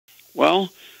Well,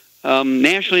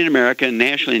 nationally in America and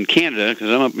nationally in Canada, because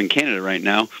I'm up in Canada right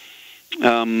now,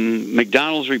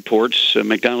 McDonald's reports,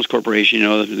 McDonald's Corporation,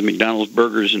 the McDonald's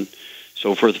burgers and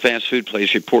so forth, the fast food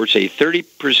place, reports a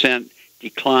 30%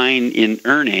 decline in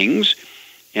earnings,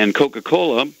 and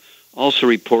Coca-Cola also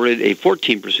reported a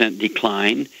 14%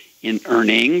 decline in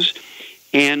earnings,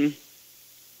 and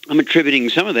I'm attributing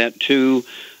some of that to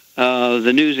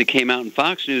the news that came out in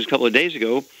Fox News a couple of days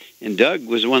ago, and Doug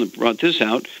was the one that brought this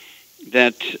out,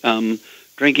 that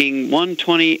drinking one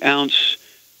 20-ounce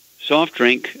soft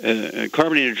drink,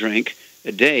 carbonated drink,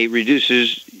 a day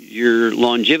reduces your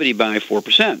longevity by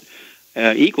 4%,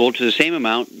 equal to the same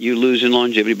amount you lose in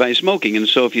longevity by smoking. And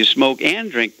so if you smoke and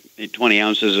drink 20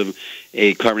 ounces of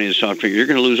a carbonated soft drink, you're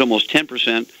going to lose almost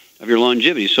 10% of your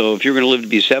longevity. So if you're going to live to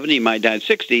be 70, you might die at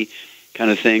 60 kind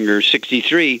of thing, or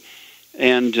 63,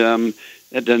 and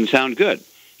that doesn't sound good.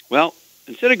 Well,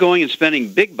 instead of going and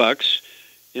spending big bucks,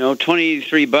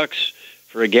 $23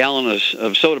 for a gallon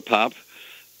of soda pop,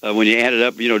 when you add it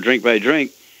up, drink by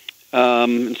drink,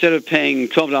 instead of paying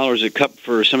 $12 a cup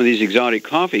for some of these exotic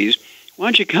coffees, why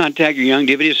don't you contact your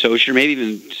Youngevity associate, or maybe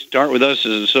even start with us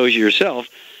as an associate yourself,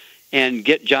 and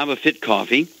get Java Fit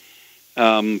coffee,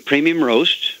 premium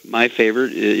roast. My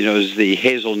favorite, is the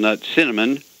hazelnut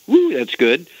cinnamon. Woo, that's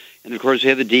good. And, of course, we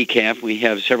have the decaf. We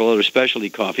have several other specialty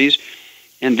coffees.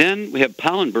 And then we have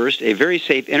Pollen Burst, a very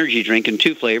safe energy drink in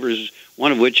 2 flavors,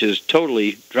 one of which is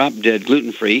totally drop-dead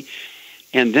gluten-free.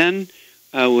 And then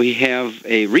we have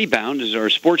a Rebound, is our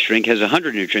sports drink, has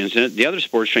 100 nutrients in it. The other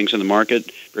sports drinks on the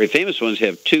market, very famous ones,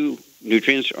 have 2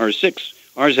 nutrients or 6.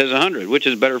 Ours has 100, which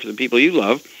is better for the people you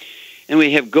love. And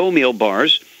we have Go Meal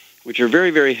bars, which are very,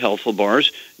 very healthful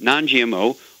bars,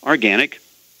 non-GMO, organic,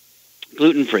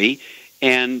 gluten-free,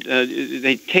 and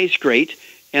they taste great,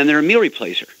 and they're a meal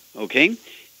replacer, okay?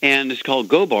 And it's called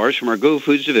Go Bars from our Go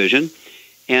Foods division,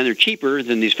 and they're cheaper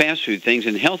than these fast food things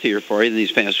and healthier for you than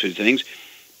these fast food things.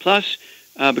 Plus,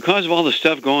 because of all the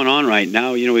stuff going on right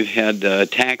now, we've had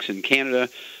attacks in Canada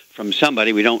from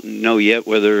somebody. We don't know yet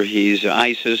whether he's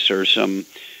ISIS or some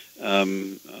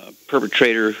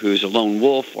perpetrator who's a lone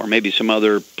wolf, or maybe some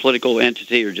other political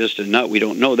entity or just a nut. We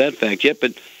don't know that fact yet,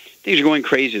 but things are going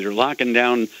crazy. They're locking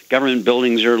down government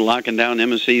buildings. They're locking down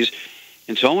embassies.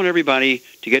 And so I want everybody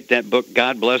to get that book,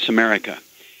 God Bless America.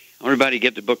 I want everybody to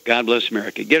get the book, God Bless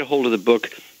America. Get a hold of the book,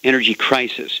 Energy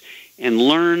Crisis, and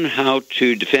learn how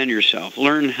to defend yourself.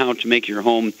 Learn how to make your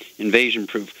home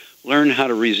invasion-proof. Learn how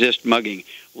to resist mugging.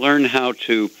 Learn how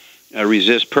to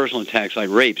resist personal attacks like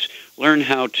rapes. Learn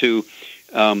how to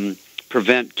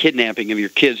prevent kidnapping of your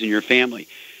kids and your family.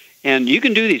 And you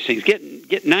can do these things. Get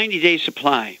 90-day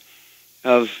supply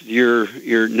of your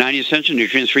 90 essential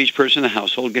nutrients for each person in the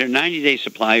household. Get a 90-day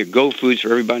supply of Go Foods for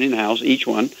everybody in the house, each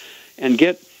one, and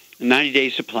get a 90-day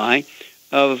supply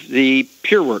of the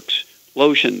PureWorks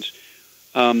lotions,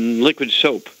 liquid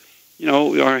soap,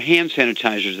 our hand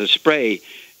sanitizers, the spray,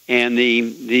 and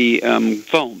the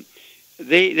foam.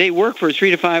 They work for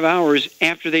 3 to 5 hours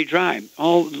after they dry.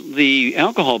 All the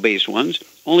alcohol-based ones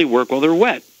only work while they're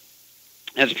wet.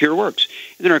 That's PureWorks.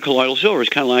 And then our colloidal silver is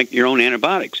kind of like your own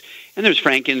antibiotics. And there's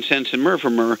frankincense and myrrh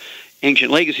from our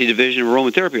Ancient Legacy division of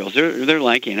aromatherapy. They're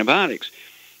like antibiotics.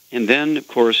 And then, of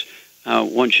course,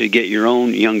 once you get your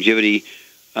own Youngevity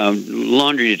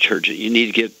laundry detergent, you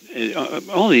need to get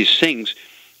all these things.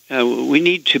 We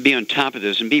need to be on top of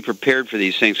this and be prepared for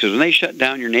these things, because when they shut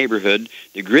down your neighborhood,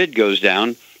 the grid goes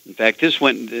down. In fact,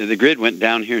 the grid went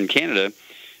down here in Canada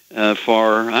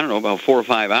for, about 4 or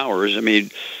 5 hours. I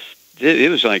mean,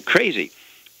 it was like crazy.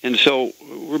 And so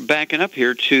we're backing up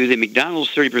here to the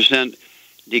McDonald's 30%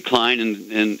 decline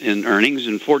in earnings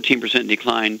and 14%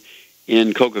 decline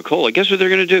in Coca-Cola. Guess what they're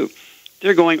going to do?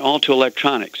 They're going all to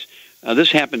electronics.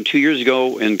 This happened 2 years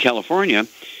ago in California,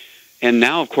 and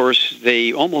now, of course,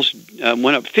 they almost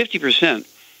went up 50%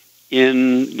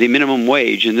 in the minimum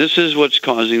wage, and this is what's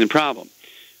causing the problem.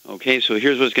 Okay, so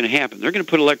here's what's going to happen. They're going to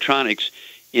put electronics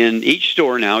in each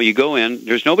store now. You go in.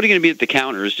 There's nobody going to be at the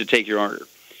counters to take your order.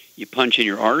 You punch in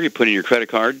your order. You put in your credit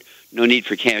card. No need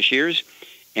for cashiers.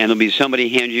 And there'll be somebody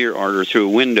hand you your order through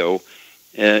a window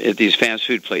at these fast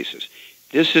food places.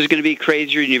 This is going to be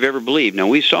crazier than you've ever believed. Now,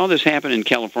 we saw this happen in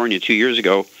California 2 years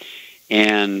ago,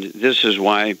 and this is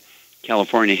why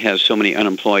California has so many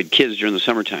unemployed kids during the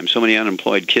summertime, so many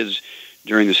unemployed kids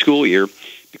during the school year,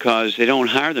 because they don't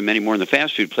hire them anymore in the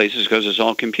fast food places because it's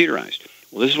all computerized.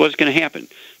 Well, this is what's going to happen.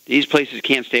 These places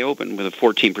can't stay open with a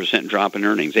 14% drop in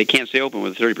earnings. They can't stay open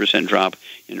with a 30% drop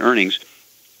in earnings.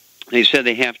 They said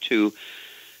they have to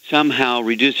somehow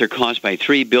reduce their cost by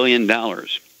 $3 billion.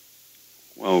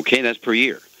 Okay, that's per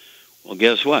year. Well,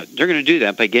 guess what? They're going to do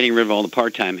that by getting rid of all the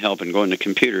part-time help and going to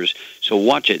computers. So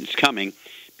watch it. It's coming.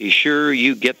 Be sure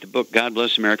you get the book, God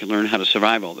Bless America, Learn How to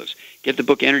Survive All This. Get the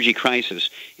book, Energy Crisis,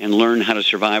 and learn how to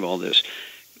survive all this.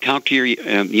 Talk to your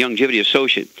Youngevity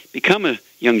associate. Become a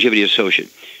Youngevity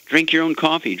associate. Drink your own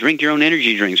coffee. Drink your own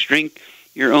energy drinks. Drink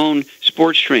your own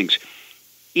sports drinks.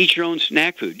 Eat your own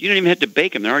snack food. You don't even have to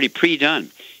bake them. They're already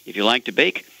pre-done. If you like to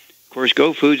bake, of course,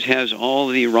 Go Foods has all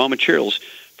the raw materials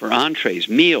for entrees,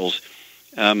 meals,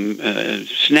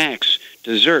 snacks,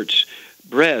 desserts,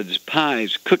 breads,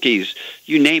 pies, cookies,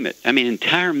 you name it. I mean,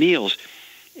 entire meals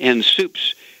and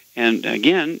soups. And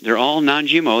again, they're all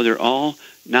non-GMO. They're all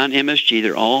non-MSG.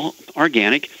 They're all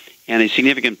organic. And a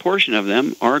significant portion of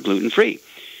them are gluten-free.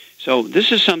 So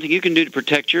this is something you can do to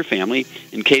protect your family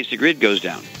in case the grid goes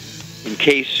down, in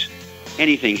case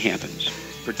anything happens.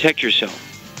 Protect yourself.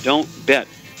 Don't bet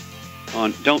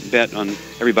on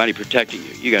everybody protecting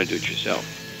you. You got to do it yourself.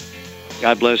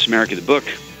 God Bless America, the book.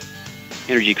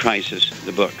 Energy Crisis,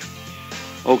 the book.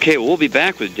 Okay, well, we'll be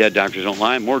back with Dead Doctors Don't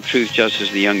Lie. More truth,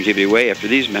 justice, the Youngevity way after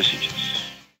these messages.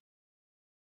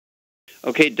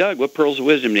 Okay, Doug, what pearls of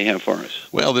wisdom do you have for us?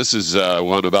 Well, this is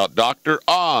one about Dr.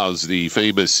 Oz, the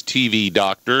famous TV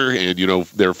doctor. And, you know,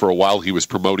 there for a while he was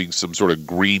promoting some sort of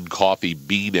green coffee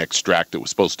bean extract that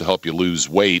was supposed to help you lose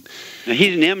weight. Now,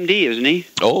 he's an MD, isn't he?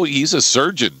 Oh, he's a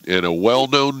surgeon and a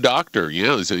well-known doctor.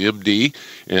 Yeah, he's an MD.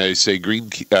 And I say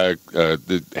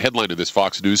the headline of this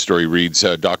Fox News story reads,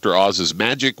 Dr. Oz's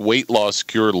magic weight loss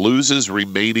cure loses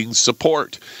remaining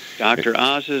support. Dr.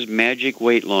 Oz's magic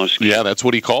weight loss cure. Yeah, that's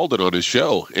what he called it on his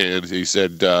show. And he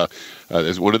said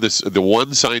there's the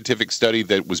one scientific study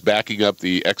that was backing up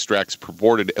the extract's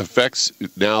purported effects,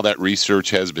 now that research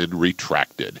has been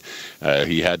retracted.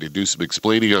 He had to do some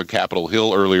explaining on Capitol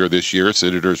Hill earlier this year.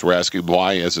 Senators were asking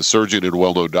why, as a surgeon and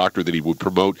well-known doctor, that he would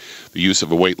promote the use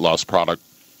of a weight loss product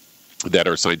that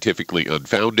are scientifically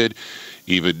unfounded.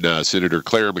 Even Senator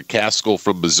Claire McCaskill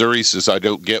from Missouri says, I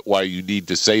don't get why you need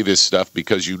to say this stuff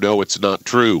because you know it's not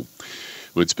true.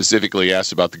 When specifically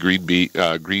asked about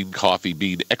the green coffee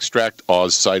bean extract,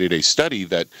 Oz cited a study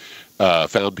that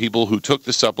found people who took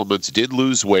the supplements did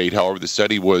lose weight. However, the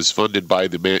study was funded by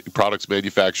the product's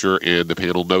manufacturer, and the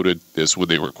panel noted this when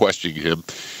they were questioning him.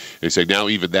 They say now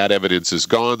even that evidence is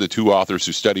gone. The two authors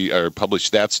who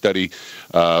published that study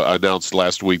announced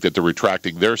last week that they're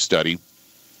retracting their study.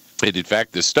 And in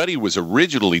fact, the study was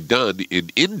originally done in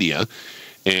India,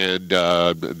 and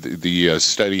the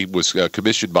study was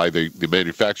commissioned by the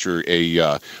manufacturer,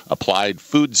 Applied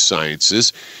Food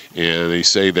Sciences. And they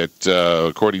say that,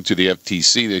 according to the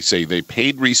FTC, they say they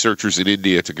paid researchers in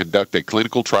India to conduct a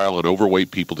clinical trial on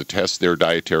overweight people to test their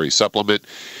dietary supplement,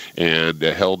 and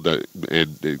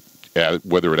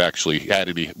whether it actually had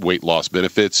any weight loss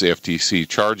benefits. The FTC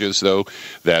charges, though,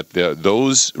 that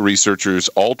those researchers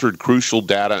altered crucial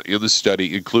data in the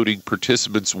study, including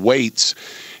participants' weights.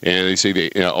 And they say they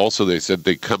said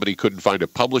the company couldn't find a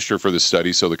publisher for the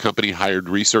study, so the company hired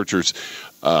researchers.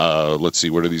 Let's see,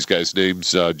 what are these guys'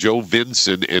 names? Joe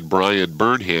Vinson and Bryan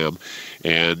Burnham,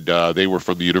 and they were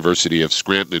from the University of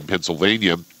Scranton in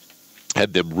Pennsylvania.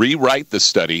 Had them rewrite the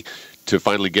study to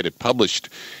finally get it published.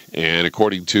 And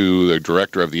according to the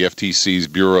director of the FTC's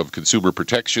Bureau of Consumer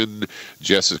Protection,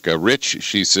 Jessica Rich,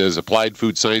 she says Applied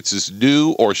Food Sciences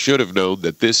knew or should have known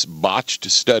that this botched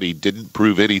study didn't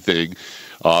prove anything.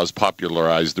 Oz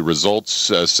popularized the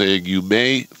results, saying, "You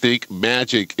may think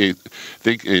magic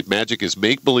is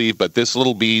make-believe, but this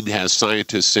little bean has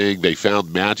scientists saying they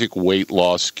found magic weight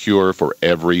loss cure for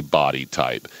every body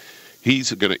type."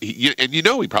 He's gonna, and you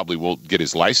know, he probably won't get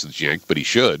his license yanked, but he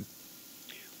should.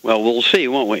 Well, we'll see,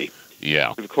 won't we?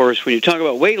 Yeah. Of course, when you talk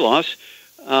about weight loss,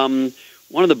 one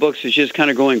of the books is just kind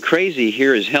of going crazy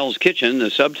here is Hell's Kitchen. The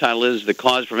subtitle is The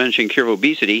Cause, Prevention, Cure of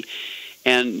Obesity.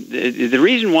 And the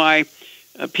reason why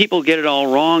people get it all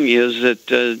wrong is that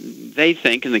they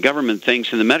think, and the government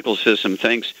thinks, and the medical system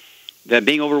thinks, that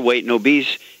being overweight and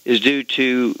obese is due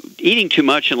to eating too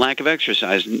much and lack of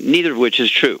exercise, neither of which is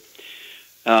true.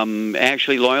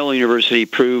 Actually, Loyola University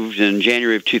proved in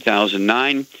January of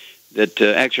 2009 that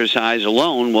exercise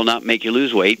alone will not make you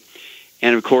lose weight.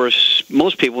 And, of course,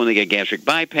 most people, when they get gastric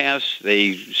bypass,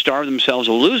 they starve themselves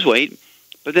to lose weight,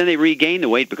 but then they regain the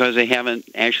weight because they haven't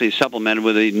actually supplemented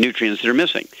with the nutrients that are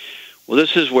missing. Well,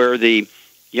 this is where the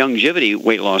Youngevity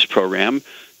weight loss program,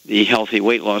 the healthy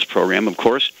weight loss program, of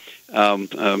course,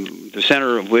 the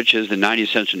center of which is the 90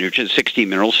 essential nutrients, 16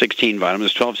 minerals, 16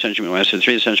 vitamins, 12 essential amino acids,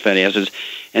 3 essential fatty acids,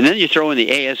 and then you throw in the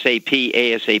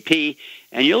ASAP,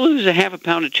 and you'll lose a half a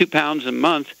pound to 2 pounds a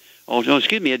month. Oh, no,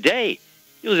 excuse me, a day.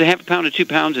 You'll lose a half a pound to 2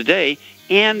 pounds a day.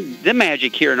 And the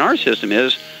magic here in our system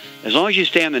is As long as you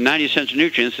stay on the 90 essential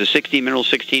nutrients, the 16 minerals,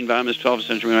 16 vitamins, 12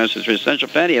 essential amino acids, 3 essential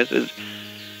fatty acids,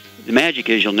 the magic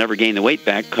is you'll never gain the weight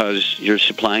back because you're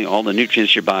supplying all the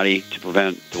nutrients to your body to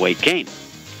prevent the weight gain.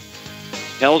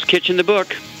 Hell's Kitchen, the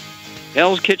book.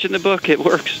 Hell's Kitchen, the book. It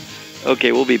works.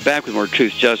 Okay, we'll be back with more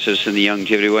Truth, Justice, and the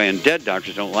Youngevity Way. And dead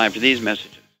doctors don't lie after these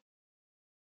messages.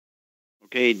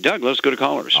 Okay, Doug, let's go to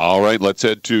callers. All right, let's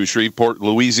head to Shreveport,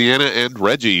 Louisiana. And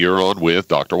Reggie, you're on with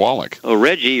Dr. Wallach. Oh,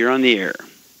 Reggie, you're on the air.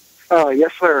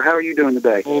 Yes, sir. How are you doing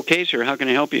today? Okay, sir. How can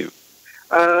I help you?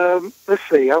 Let's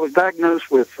see. I was diagnosed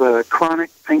with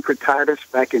chronic pancreatitis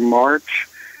back in March,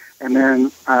 and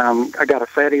then I got a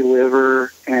fatty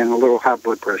liver and a little high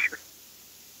blood pressure.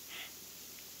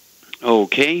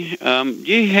 Okay.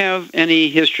 Do you have any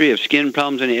history of skin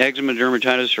problems, any eczema,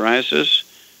 dermatitis, psoriasis?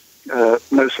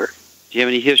 No, sir. Do you have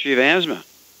any history of asthma?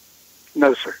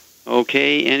 No, sir.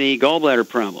 Okay. Any gallbladder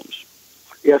problems?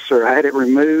 Yes, sir. I had it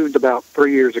removed about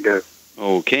 3 years ago.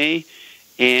 Okay.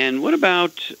 And what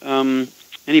about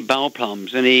any bowel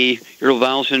problems? Any irritable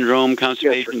bowel syndrome,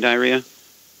 constipation, Yes, diarrhea?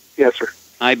 Yes, sir.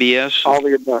 IBS? All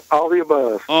the above. All the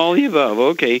above. All the above.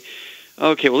 Okay.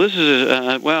 Okay. Well, this is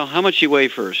how much do you weigh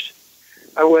first?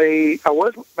 I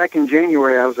was back in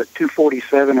January. I was at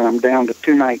 247, and I'm down to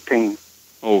 219.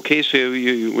 Okay. So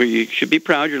you should be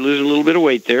proud. You're losing a little bit of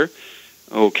weight there.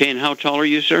 Okay. And how tall are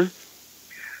you, sir?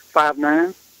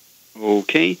 5'9".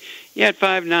 Okay. Yeah, at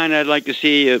 5'9", I'd like to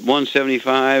see you at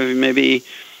 175 maybe.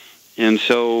 And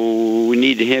so we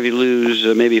need to have you lose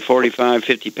maybe 45,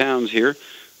 50 pounds here.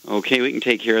 Okay, we can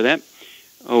take care of that.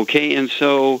 Okay, and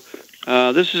so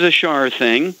this is a Shar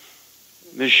thing.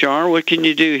 Ms. Shar, what can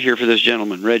you do here for this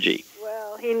gentleman, Reggie?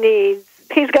 Well,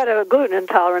 he's got a gluten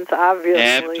intolerance, obviously.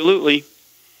 Absolutely.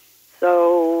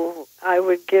 So I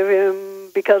would give him,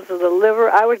 because of the liver,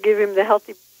 I would give him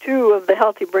two of the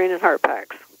healthy brain and heart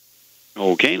packs.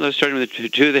 Okay, let's start with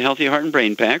two of the healthy heart and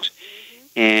brain packs.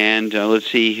 Mm-hmm. And let's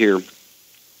see here.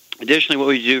 Additionally, what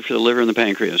would you do for the liver and the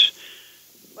pancreas?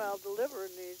 Well, the liver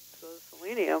needs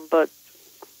selenium, but...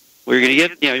 Well, you're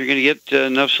going to get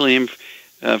enough selenium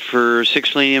for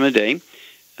 6 selenium a day.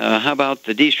 How about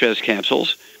the de-stress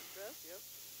capsules? Yep.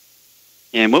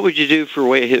 And what would you do for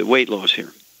weight loss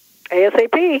here?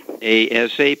 ASAP.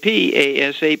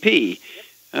 ASAP. Yep.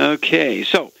 Okay,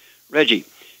 so, Reggie,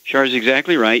 Char's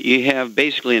exactly right. You have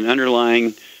basically an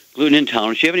underlying gluten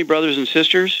intolerance. Do you have any brothers and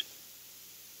sisters?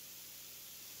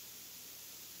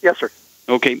 Yes, sir.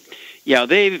 Okay. Yeah,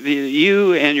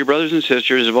 you and your brothers and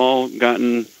sisters have all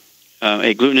gotten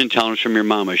a gluten intolerance from your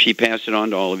mama. She passed it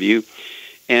on to all of you.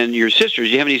 And your sisters,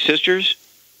 do you have any sisters?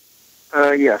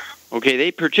 Yes. Okay,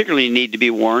 they particularly need to be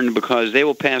warned because they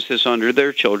will pass this on to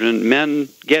their children. Men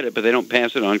get it, but they don't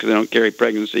pass it on because they don't carry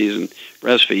pregnancies and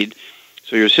breastfeed.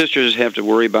 So your sisters have to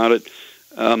worry about it.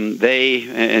 They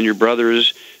and your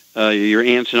brothers, your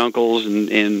aunts and uncles,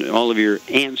 and all of your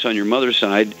aunts on your mother's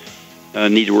side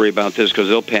need to worry about this because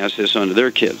they'll pass this on to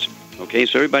their kids. Okay,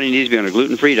 so everybody needs to be on a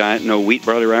gluten-free diet, no wheat,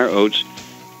 barley, rye, or oats.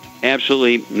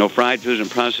 Absolutely no fried foods and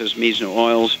processed meats, no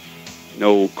oils,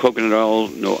 no coconut oil,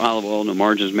 no olive oil, no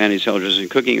margarines, mayonnaise, celery,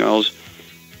 and cooking oils.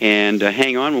 And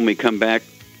hang on, when we come back,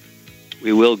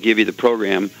 we will give you the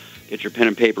program. Get your pen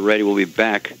and paper ready. We'll be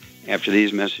back after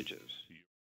these messages.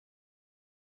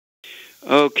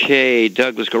 Okay,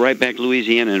 Doug, let's go right back to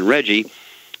Louisiana and Reggie.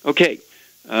 Okay,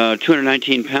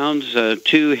 219 pounds,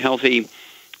 2 healthy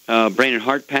brain and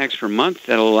heart packs per month.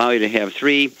 That'll allow you to have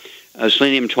 3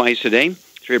 selenium twice a day,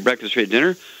 3 at breakfast, 3 at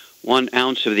dinner, 1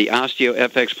 ounce of the Osteo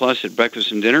FX Plus at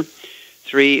breakfast and dinner,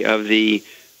 2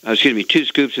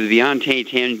 scoops of the Viante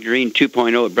Tangerine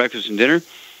 2.0 at breakfast and dinner,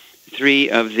 3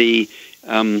 of the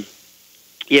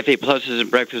EFA Pluses at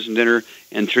breakfast and dinner,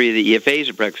 and 3 of the EFAs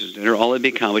at breakfast and dinner, all to be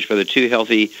accomplished by the 2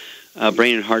 healthy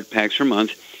brain and heart packs per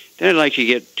month. Then I'd like you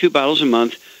to get 2 bottles a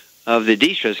month of the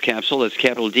de-stress capsule. That's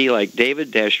capital D like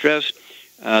David, dash stress.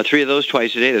 3 of those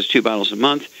twice a day. That's 2 bottles a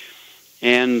month.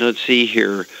 And let's see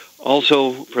here.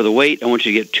 Also, for the weight, I want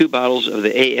you to get 2 bottles of the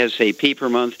ASAP per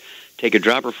month. Take a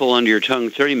dropper full under your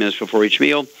tongue 30 minutes before each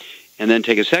meal, and then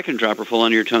take a second dropper full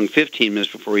under your tongue 15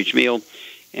 minutes before each meal.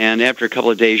 And after a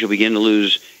couple of days, you'll begin to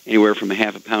lose anywhere from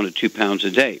 1/2 pound to 2 pounds a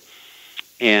day.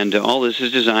 And all this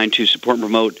is designed to support and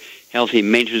promote healthy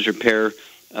maintenance repair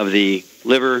of the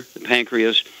liver, the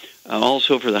pancreas.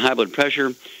 Also, for the high blood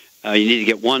pressure, you need to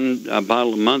get 1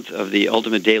 bottle a month of the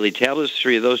Ultimate Daily Tablets.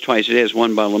 3 of those twice a day is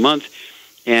 1 bottle a month.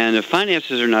 And if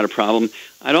finances are not a problem,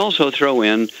 I'd also throw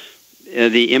in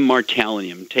the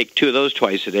Immortalium. Take 2 of those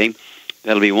twice a day.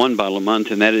 That'll be 1 bottle a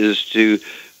month, and that is to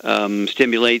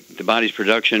stimulate the body's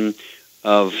production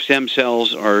of stem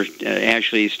cells, or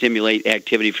actually stimulate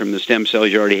activity from the stem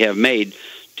cells you already have made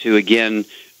to, again,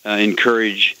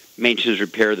 encourage maintenance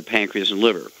repair of the pancreas and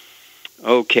liver.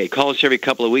 Okay, call us every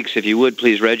couple of weeks if you would,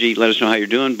 please, Reggie. Let us know how you're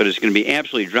doing, but it's going to be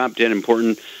absolutely drop-dead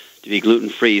important to be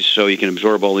gluten-free so you can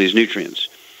absorb all these nutrients.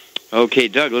 Okay,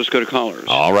 Doug, let's go to callers.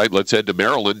 All right, let's head to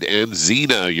Maryland. And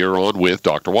Zena, you're on with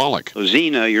Dr. Wallach. So,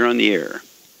 Zena, you're on the air.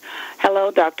 Hello,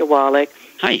 Dr. Wallach.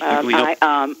 Hi. How can we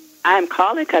help? I'm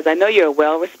calling because I know you're a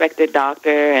well-respected doctor,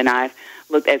 and I've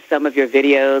looked at some of your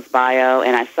videos, bio,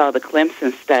 and I saw the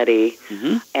Clemson study.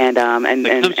 Mm-hmm.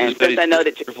 And since I know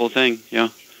that you're wonderful thing, yeah.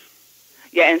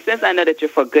 Yeah, and since I know that you're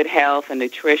for good health and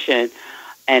nutrition,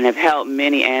 and have helped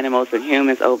many animals and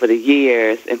humans over the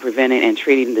years in preventing and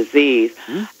treating disease,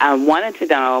 I wanted to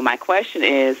know. My question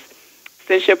is,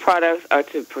 since your products are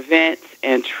to prevent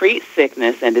and treat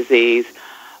sickness and disease,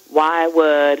 why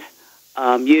would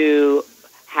you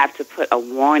have to put a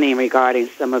warning regarding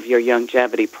some of your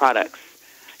Youngevity products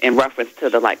in reference to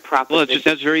the proposition? Well,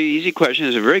 that's a very easy question.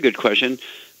 It's a very good question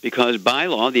because by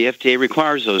law, the FDA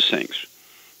requires those things.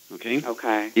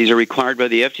 Okay. These are required by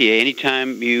the FDA.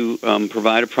 Anytime you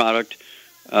provide a product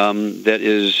that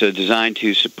is designed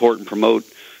to support and promote,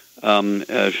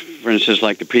 for instance,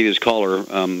 like the previous caller,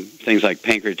 things like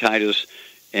pancreatitis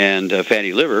and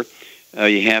fatty liver,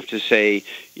 you have to say,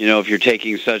 if you're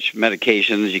taking such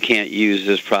medications, you can't use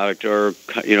this product, or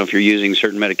if you're using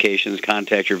certain medications,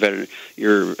 contact your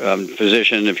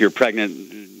physician. If you're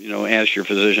pregnant, ask your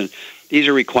physician. These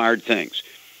are required things,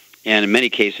 and in many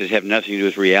cases have nothing to do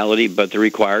with reality, but they're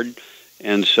required.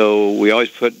 And so we always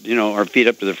put our feet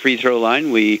up to the free throw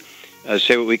line. We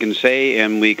say what we can say,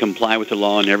 and we comply with the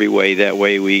law in every way. That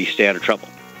way, we stay out of trouble.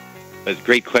 But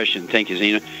great question. Thank you,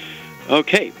 Zena.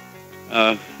 Okay.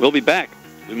 We'll be back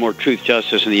with more Truth,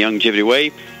 Justice, and the Youngevity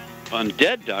Way on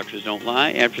Dead Doctors Don't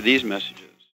Lie after these messages.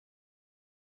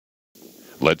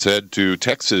 Let's head to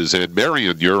Texas. And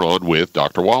Marion, you're on with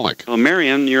Dr. Wallach. Well,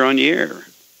 Marion, you're on the air.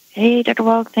 Hey, Dr.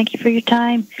 Wallach, thank you for your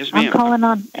time. Yes, ma'am.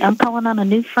 I'm calling on a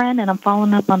new friend, and I'm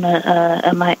following up on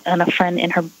a friend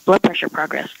in her blood pressure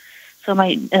progress. So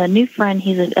my new friend,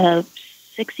 he's a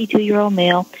 62-year-old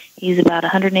male. He's about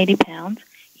 180 pounds.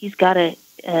 He's got a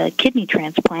kidney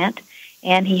transplant,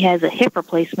 and he has a hip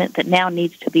replacement that now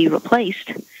needs to be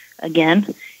replaced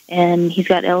again. And he's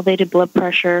got elevated blood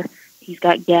pressure. He's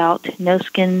got gout, no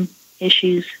skin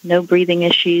issues, no breathing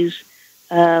issues.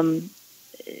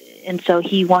 And so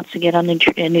he wants to get on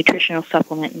a nutritional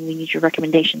supplement, and we need your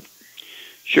recommendations.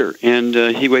 Sure. And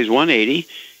he weighs 180.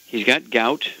 He's got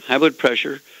gout, high blood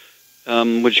pressure,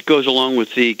 which goes along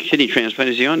with the kidney transplant.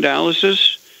 Is he on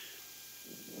dialysis?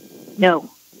 No.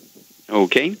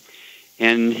 Okay.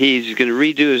 And he's going to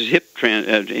redo his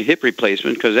hip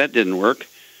replacement because that didn't work.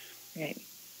 Right.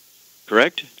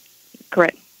 Correct?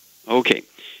 Correct. Okay.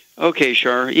 Okay,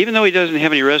 Shar. Even though he doesn't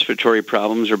have any respiratory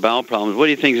problems or bowel problems, what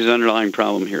do you think his underlying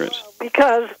problem here is?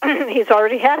 Because he's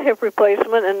already had a hip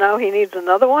replacement and now he needs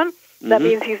another one. That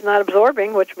means he's not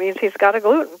absorbing, which means he's got a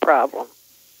gluten problem.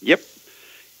 Yep.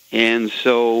 And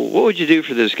so what would you do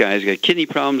for this guy? He's got kidney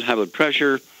problems, high blood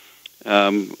pressure,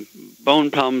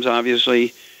 bone problems,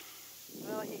 obviously.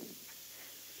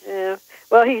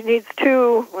 Well, he needs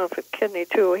two. Well, for kidney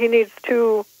too, he needs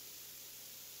two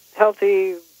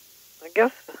healthy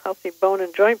bone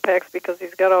and joint packs because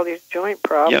he's got all these joint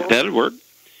problems. Yeah, that'd work.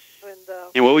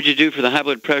 And what would you do for the high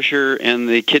blood pressure and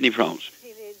the kidney problems? He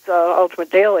needs Ultimate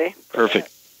Daily. Perfect.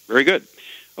 Very good.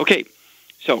 Okay.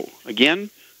 So again,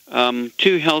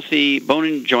 two healthy bone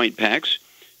and joint packs.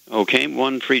 Okay,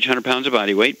 one for each 100 pounds of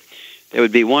body weight. That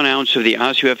would be 1 ounce of the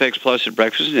OsteoFX Plus at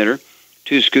breakfast and dinner,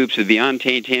 2 scoops of Beyond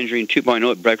Tangerine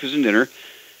 2.0 at breakfast and dinner,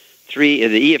 3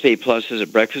 of the EFA Pluses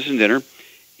at breakfast and dinner,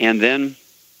 and then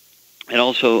I'd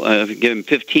also give him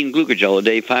 15 glucogel a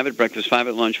day, 5 at breakfast, 5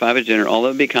 at lunch, 5 at dinner. All that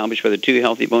would be accomplished by the 2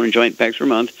 healthy bone and joint packs per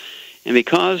month. And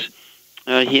because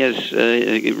he has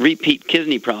repeat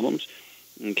kidney problems,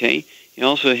 okay, he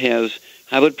also has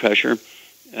high blood pressure.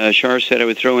 Shar said I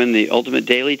would throw in the Ultimate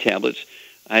Daily tablets.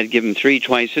 I'd give him 3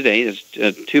 twice a day. That's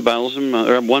 2 bottles a month,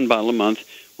 or 1 bottle a month.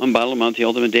 1 bottle a month, the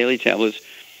Ultimate Daily tablets.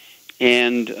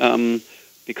 And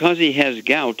because he has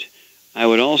gout, I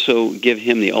would also give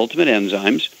him the Ultimate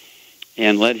enzymes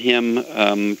and let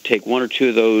him take 1 or 2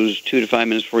 of those 2 to 5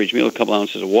 minutes before each meal, a couple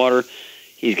ounces of water.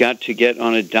 He's got to get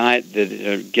on a diet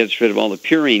that gets rid of all the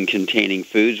purine-containing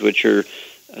foods, which are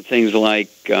things like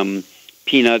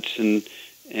peanuts and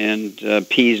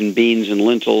peas and beans and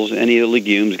lentils. Any of the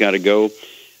legumes got to go.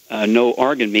 No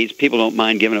organ meats. People don't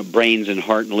mind giving up brains and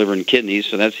heart and liver and kidneys,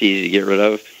 so that's easy to get rid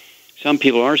of. Some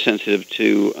people are sensitive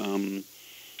to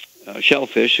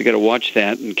shellfish. You've got to watch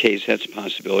that in case that's a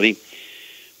possibility.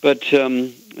 But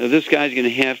this guy's going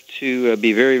to have to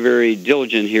be very, very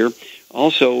diligent here.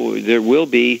 Also, there will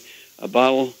be a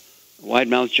bottle wide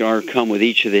mouth jar come with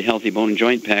each of the healthy bone and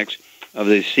joint packs of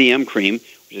the CM cream,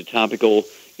 which is a topical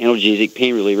analgesic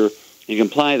pain reliever. You can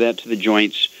apply that to the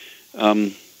joints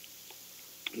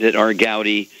that are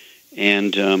gouty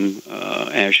and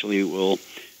actually will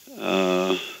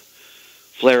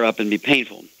flare up and be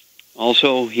painful.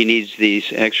 Also, he needs the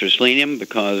extra selenium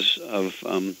because of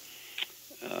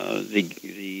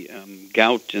the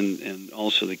gout and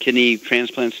also the kidney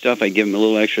transplant stuff. I give him a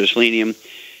little extra selenium,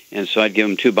 and so I'd give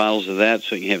him 2 bottles of that,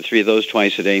 so you can have 3 of those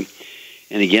twice a day.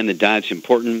 And again, the diet's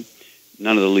important.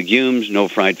 None of the legumes, no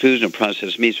fried foods, no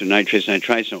processed meats, no nitrates,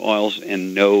 nitrites, no oils,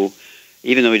 and no,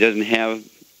 even though he doesn't have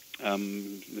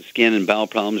skin and bowel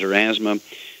problems or asthma,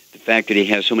 the fact that he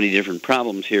has so many different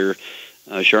problems here,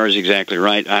 Shar is exactly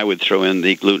right. I would throw in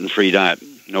the gluten-free diet.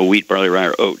 No wheat, barley, rye,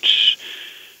 or oats.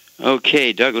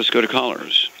 Okay, Doug, let's go to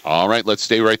callers. All right, let's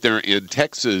stay right there in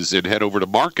Texas and head over to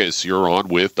Marcus. You're on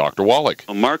with Dr. Wallach.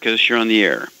 Well, Marcus, you're on the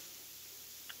air.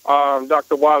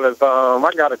 Dr. Wallace,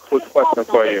 I got a quick question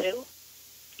for you.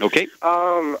 Okay.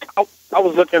 I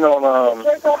was looking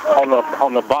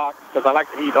on the box because I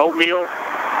like to eat oatmeal,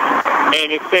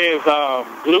 and it says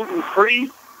gluten free.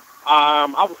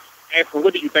 I was asking,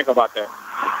 what do you think about that?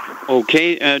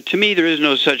 Okay. To me, there is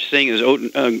no such thing as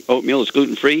oatmeal. It's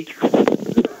gluten free.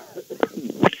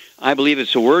 I believe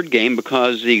it's a word game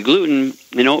because the gluten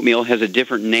in oatmeal has a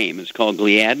different name. It's called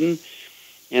gliadin.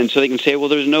 And so they can say, well,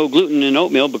 there's no gluten in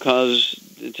oatmeal because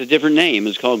it's a different name.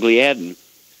 It's called gliadin.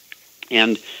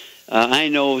 And I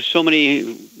know so many,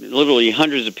 literally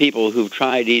hundreds of people who've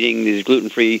tried eating these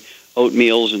gluten-free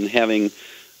oatmeals and having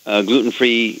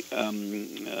gluten-free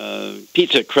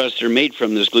pizza crusts are made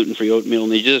from this gluten-free oatmeal,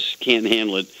 and they just can't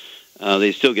handle it.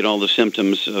 They still get all the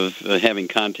symptoms of having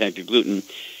contacted gluten.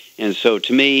 And so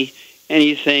to me,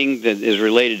 anything that is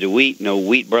related to wheat, no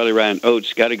wheat, barley, rye, and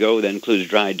oats, got to go. That includes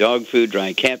dry dog food,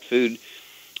 dry cat food,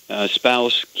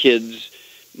 spouse, kids,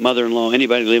 mother-in-law,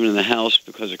 anybody living in the house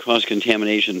because of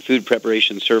cross-contamination, food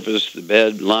preparation surface, the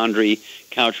bed, laundry,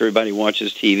 couch, everybody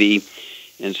watches TV.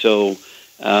 And so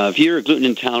if you're gluten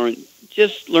intolerant,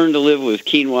 just learn to live with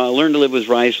quinoa, learn to live with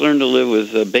rice, learn to live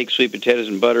with baked sweet potatoes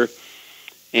and butter.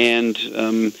 And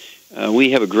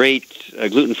we have a great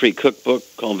gluten-free cookbook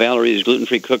called Valerie's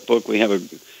Gluten-Free Cookbook. We have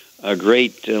a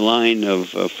great line of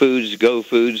foods, Go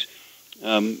Foods,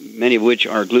 many of which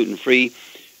are gluten-free.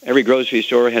 Every grocery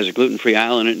store has a gluten-free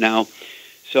aisle in it now.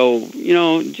 So,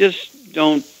 just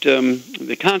don't,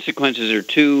 the consequences are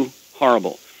too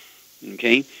horrible,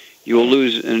 okay? You will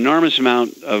lose an enormous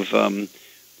amount of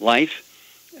life.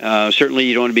 Certainly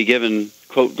you don't want to be given,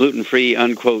 quote, gluten-free,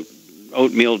 unquote,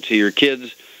 oatmeal to your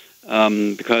kids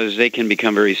because they can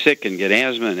become very sick and get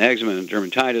asthma and eczema and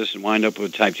dermatitis and wind up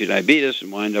with type 2 diabetes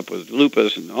and wind up with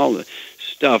lupus and all the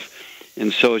stuff.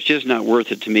 And so it's just not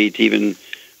worth it to me to even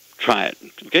try it.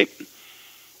 Okay?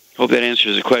 Hope that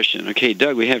answers the question. Okay,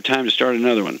 Doug, we have time to start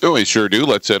another one. Oh, we sure do.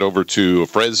 Let's head over to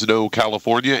Fresno,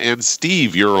 California. And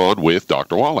Steve, you're on with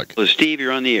Dr. Wallach. Well, Steve,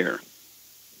 you're on the air.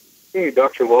 Hey,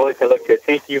 Dr. Wallach. I'd like to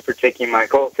thank you for taking my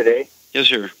call today. Yes,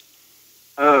 sir.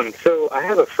 So I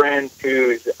have a friend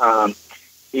who's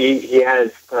he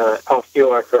has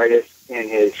osteoarthritis in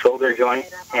his shoulder joint,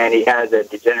 and he has a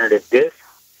degenerative disc,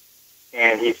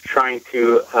 and he's trying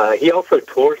to, he also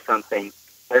tore something.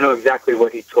 I don't know exactly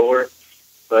what he tore,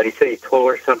 but he said he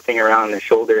tore something around the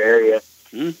shoulder area.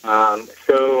 Yeah,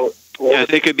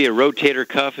 they could be a rotator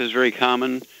cuff is very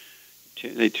common.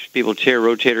 People tear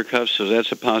rotator cuffs, so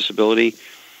that's a possibility.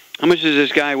 How much does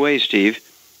this guy weigh, Steve?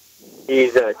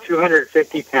 He's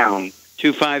 250 pounds.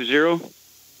 250?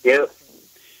 Yep.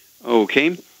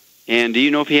 Okay. And do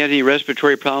you know if he had any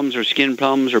respiratory problems or skin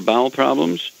problems or bowel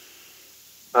problems?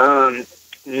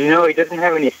 No, he doesn't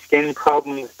have any skin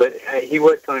problems, but he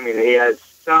was telling me that he has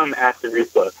some acid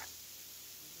reflux.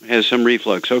 Has some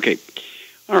reflux. Okay.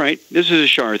 All right. This is a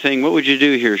Shar thing. What would you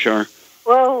do here, Shar?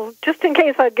 Well, just in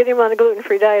case, I'd get him on a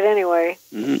gluten-free diet anyway.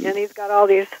 Mm-hmm. And he's got all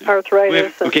these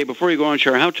arthritis. Okay, before you go on,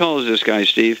 Shar, how tall is this guy,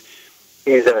 Steve?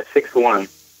 He's 6'1".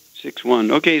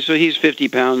 6'1". Okay, so he's 50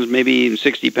 pounds, maybe even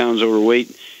 60 pounds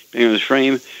overweight, depending on his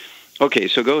frame. Okay,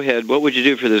 so go ahead. What would you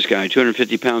do for this guy?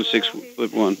 250 pounds,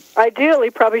 6'1".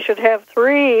 Ideally, probably should have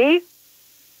 3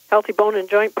 healthy bone and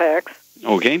joint packs.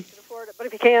 Okay. You can afford it, but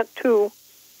if you can't, 2.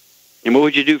 And what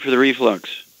would you do for the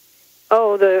reflux?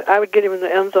 Oh, I would get him the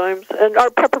enzymes and our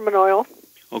peppermint oil.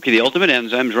 Okay, the ultimate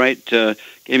enzymes, right? Get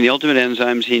him the ultimate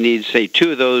enzymes. He needs, say,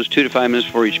 2 of those, 2 to 5 minutes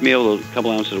before each meal, a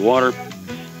couple ounces of water.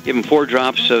 Give him 4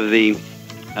 drops of the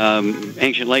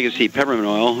Ancient Legacy peppermint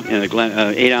oil in an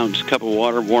 8-ounce cup of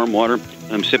water, warm water.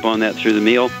 Let him sip on that through the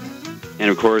meal.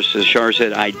 And, of course, as Shar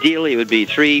said, ideally it would be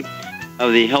 3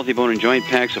 of the Healthy Bone and Joint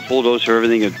Packs, a full dose of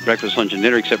everything at breakfast, lunch, and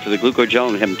dinner, except for the glucogel,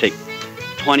 and have them take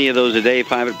 20 of those a day,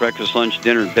 5 at breakfast, lunch,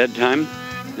 dinner, and bedtime.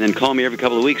 And then call me every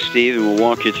couple of weeks, Steve, and we'll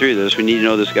walk you through this. We need to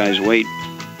know this guy's weight.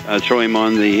 Throw him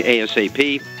on the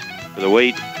ASAP for the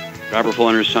weight. Drop her full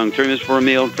under his tongue 30 minutes before a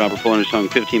meal. Drop her full under his tongue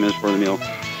 15 minutes before the meal.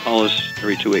 Call us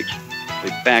every 2 weeks.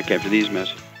 We'll be back after these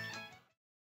messages.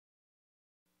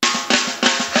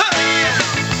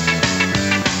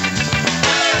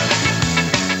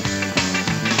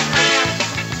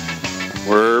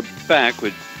 We're back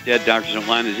with Dead Doctors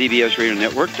Online, the ZBS Radio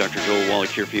Network. Dr. Joel Wallach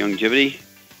here for Youngevity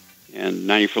and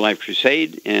 90 for Life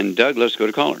Crusade. And Doug, let's go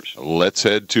to callers. Let's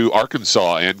head to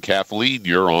Arkansas. And Kathleen,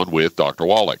 you're on with Dr.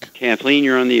 Wallach. Kathleen,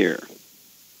 you're on the air.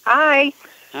 Hi.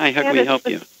 Hi, how can we help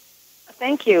you?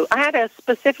 Thank you. I had a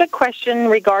specific question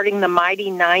regarding the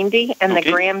Mighty 90 and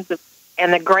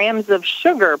the grams of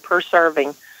sugar per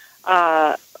serving.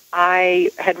 I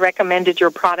had recommended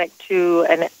your product to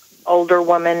an older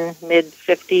woman,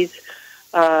 mid-50s,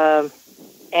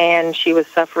 and she was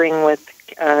suffering with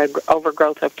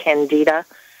overgrowth of candida.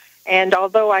 And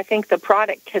although I think the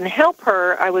product can help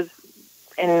her,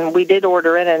 we did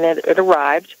order it and it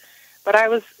arrived, but I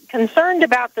was concerned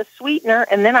about the sweetener,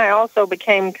 and then I also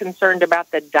became concerned about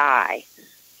the dye.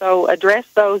 So address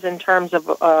those in terms of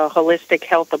a holistic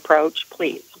health approach,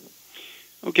 please.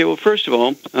 Okay, well, first of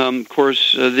all, of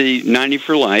course, the 90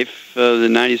 for Life, the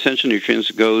 90 essential nutrients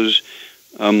goes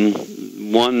 1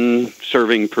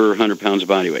 serving per 100 pounds of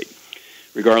body weight,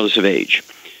 regardless of age.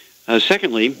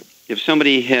 Secondly, if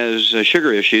somebody has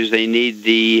sugar issues, they need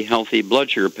the healthy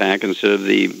blood sugar pack instead of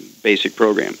the basic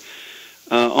program.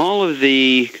 All of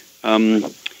the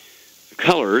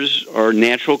colors are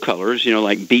natural colors,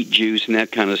 like beet juice and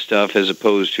that kind of stuff, as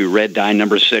opposed to red dye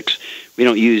number 6. We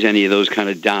don't use any of those kind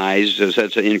of dyes.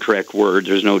 That's an incorrect word.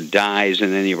 There's no dyes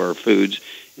in any of our foods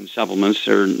and supplements.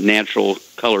 They're natural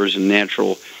colors and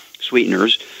natural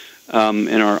sweeteners.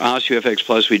 In our OsteoFX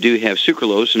Plus, we do have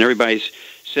sucralose, and everybody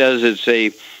says it's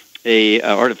a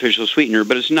artificial sweetener,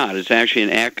 but it's not. It's actually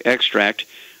an extract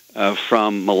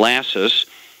from molasses.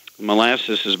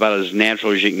 Molasses is about as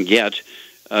natural as you can get.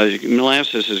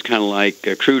 Molasses is kind of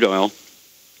like crude oil,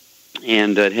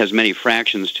 and it has many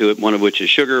fractions to it, one of which is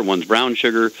sugar, one's brown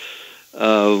sugar,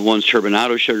 one's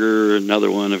turbinado sugar, another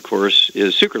one, of course,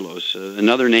 is sucralose.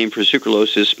 Another name for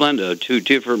sucralose is Splenda, two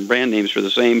different brand names for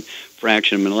the same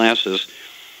fraction of molasses.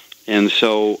 And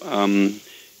so,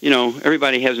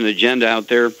 everybody has an agenda out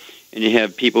there, and you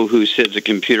have people who sit at the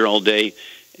computer all day,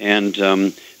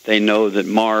 and they know that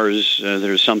Mars,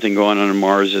 there's something going on in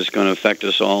Mars that's going to affect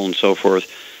us all and so forth.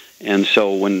 And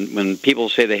so when people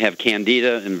say they have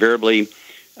candida, invariably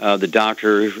the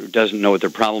doctor doesn't know what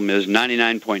their problem is.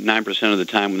 99.9% of the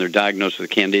time when they're diagnosed with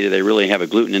candida, they really have a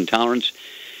gluten intolerance.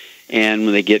 And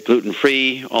when they get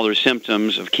gluten-free, all their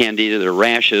symptoms of candida, their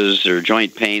rashes, their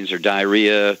joint pains, their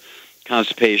diarrhea,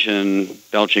 constipation,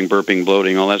 belching, burping,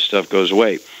 bloating, all that stuff goes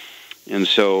away. And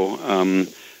so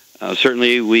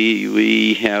certainly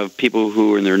we have people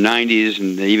who are in their 90s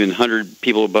and even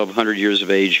people above 100 years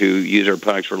of age who use our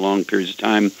products for long periods of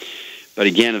time. But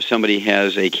again, if somebody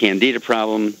has a candida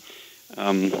problem,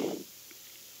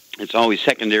 it's always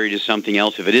secondary to something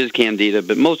else if it is candida.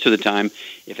 But most of the time,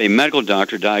 if a medical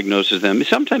doctor diagnoses them,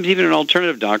 sometimes even an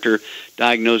alternative doctor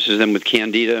diagnoses them with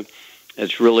candida,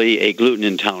 it's really a gluten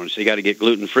intolerance. They got to get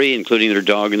gluten-free, including their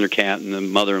dog and their cat and the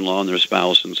mother-in-law and their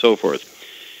spouse and so forth.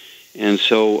 And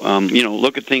so,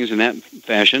 look at things in that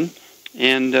fashion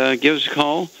and give us a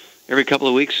call every couple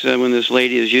of weeks when this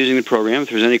lady is using the program. If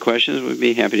there's any questions, we'd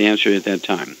be happy to answer it at that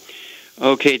time.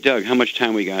 Okay, Doug, how much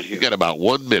time we got here? We got about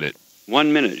 1 minute.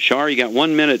 1 minute. Shar, you got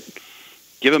 1 minute.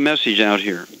 Give a message out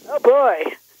here. Oh,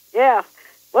 boy. Yeah.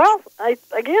 Well,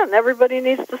 everybody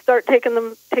needs to start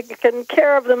taking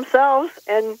care of themselves,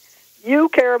 and you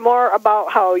care more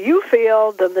about how you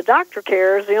feel than the doctor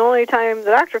cares. The only time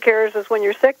the doctor cares is when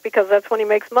you're sick, because that's when he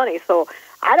makes money. So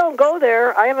I don't go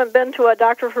there. I haven't been to a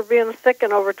doctor for being sick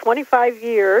in over 25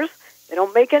 years. They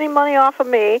don't make any money off of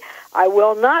me. I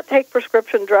will not take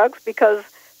prescription drugs because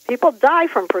people die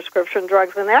from prescription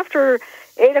drugs. And after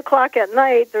 8 o'clock at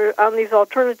night, they're on these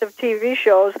alternative TV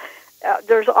shows,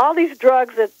 there's all these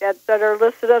drugs that are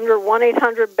listed under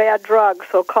 1-800-BAD-DRUGS.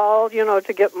 So call,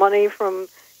 to get money from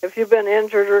if you've been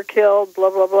injured or killed, blah,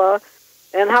 blah, blah.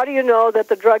 And how do you know that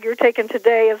the drug you're taking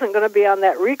today isn't going to be on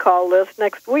that recall list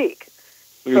next week?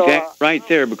 You're right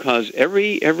there, because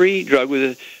every drug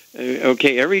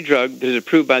every drug that is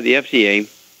approved by the FDA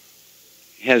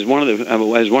has one of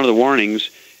the warnings,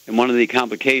 and one of the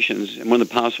complications, and one of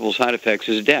the possible side effects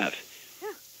is death.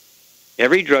 Yeah.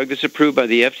 Every drug that's approved by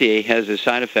the FDA has a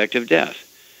side effect of death.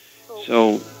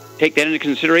 So take that into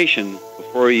consideration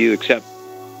before you accept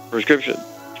prescription.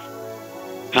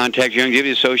 Contact your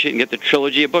Youngevity associate and get the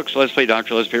trilogy of books, Let's Play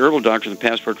Doctor, Let's Play Herbal Doctor, and the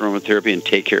Passport to Aromatherapy, and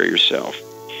take care of yourself.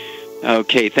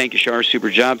 Okay, thank you, Shar. Super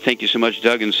job. Thank you so much,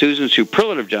 Doug and Susan.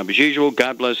 Superlative job as usual.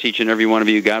 God bless each and every one of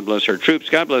you. God bless our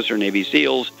troops. God bless our Navy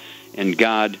SEALs. And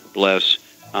God bless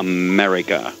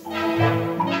America.